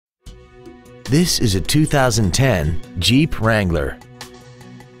This is a 2010 Jeep Wrangler.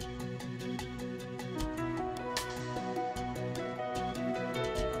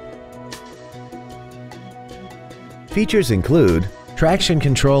 Features include traction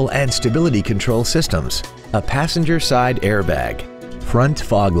control and stability control systems, a passenger side airbag, front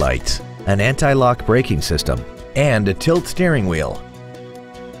fog lights, an anti-lock braking system, and a tilt steering wheel.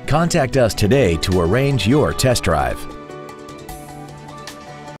 Contact us today to arrange your test drive.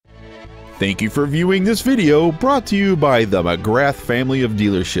 Thank you for viewing this video brought to you by the McGrath family of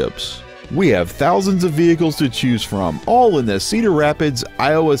dealerships. We have thousands of vehicles to choose from, all in the Cedar Rapids,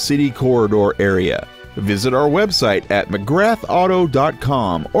 Iowa City corridor area. Visit our website at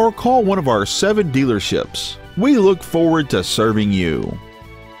mcgrathauto.com or call one of our 7 dealerships. We look forward to serving you.